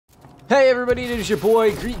Hey everybody, it is your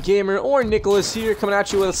boy Greek Gamer or Nicholas here, coming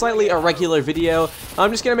at you with a slightly irregular video.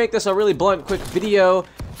 I'm just gonna make this a really blunt, quick video,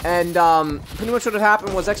 and pretty much what had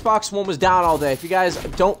happened was Xbox One was down all day. If you guys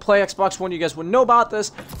don't play Xbox One, you guys wouldn't know about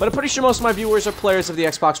this, but I'm pretty sure most of my viewers are players of the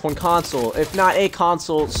Xbox One console, if not a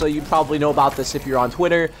console, so you probably know about this if you're on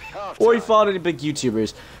Twitter or you follow any big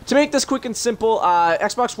YouTubers. To make this quick and simple,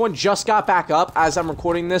 Xbox One just got back up as I'm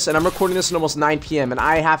recording this, and I'm recording this at almost 9 p.m. and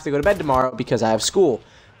I have to go to bed tomorrow because I have school.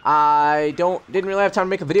 I didn't really have time to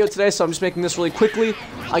make a video today, so I'm just making this really quickly.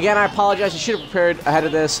 Again, I apologize. I should have prepared ahead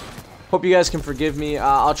of this. Hope you guys can forgive me.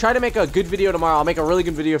 I'll try to make a good video tomorrow. I'll make a really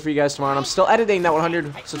good video for you guys tomorrow, and I'm still editing that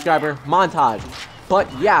 100 subscriber montage.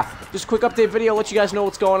 But yeah, just a quick update video, let you guys know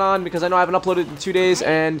what's going on, because I know I haven't uploaded in 2 days,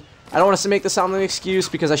 and I don't want us to make this sound like an excuse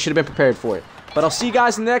because I should have been prepared for it. But I'll see you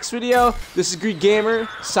guys in the next video. This is Greek Gamer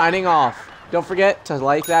signing off. Don't forget to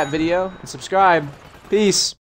like that video and subscribe. Peace.